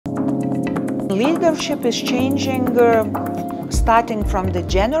Leadership is changing, starting from the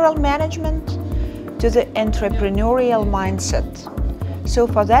general management to the entrepreneurial mindset. So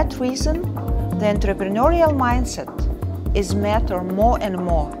for that reason, the entrepreneurial mindset is matter more and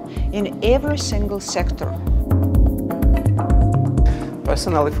more in every single sector.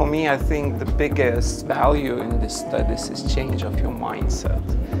 Personally, for me, I think the biggest value in these studies is change of your mindset.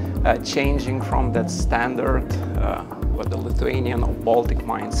 Changing from that standard, or the Lithuanian or Baltic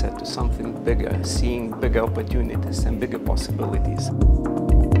mindset to something bigger, seeing bigger opportunities and bigger possibilities.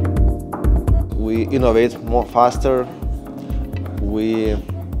 We innovate more faster, we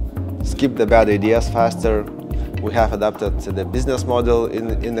skip the bad ideas faster, we have adapted to the business model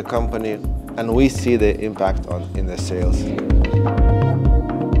in the company, and we see the impact in the sales.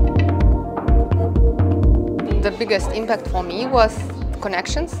 The biggest impact for me was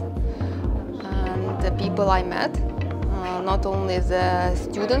connections and the people I met. Not only the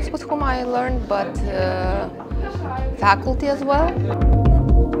students with whom I learned, but faculty as well.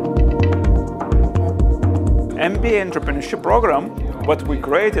 MBA Entrepreneurship program, what we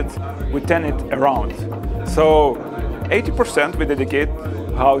created, we turn it around. So 80% we dedicate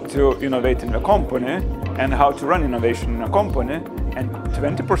how to innovate in a company and how to run innovation in a company, and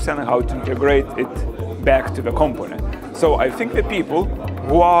 20% how to integrate it back to the company. So I think the people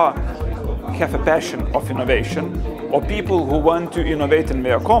who have a passion of innovation, or people who want to innovate in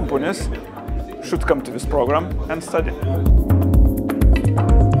their companies, should come to this program and study.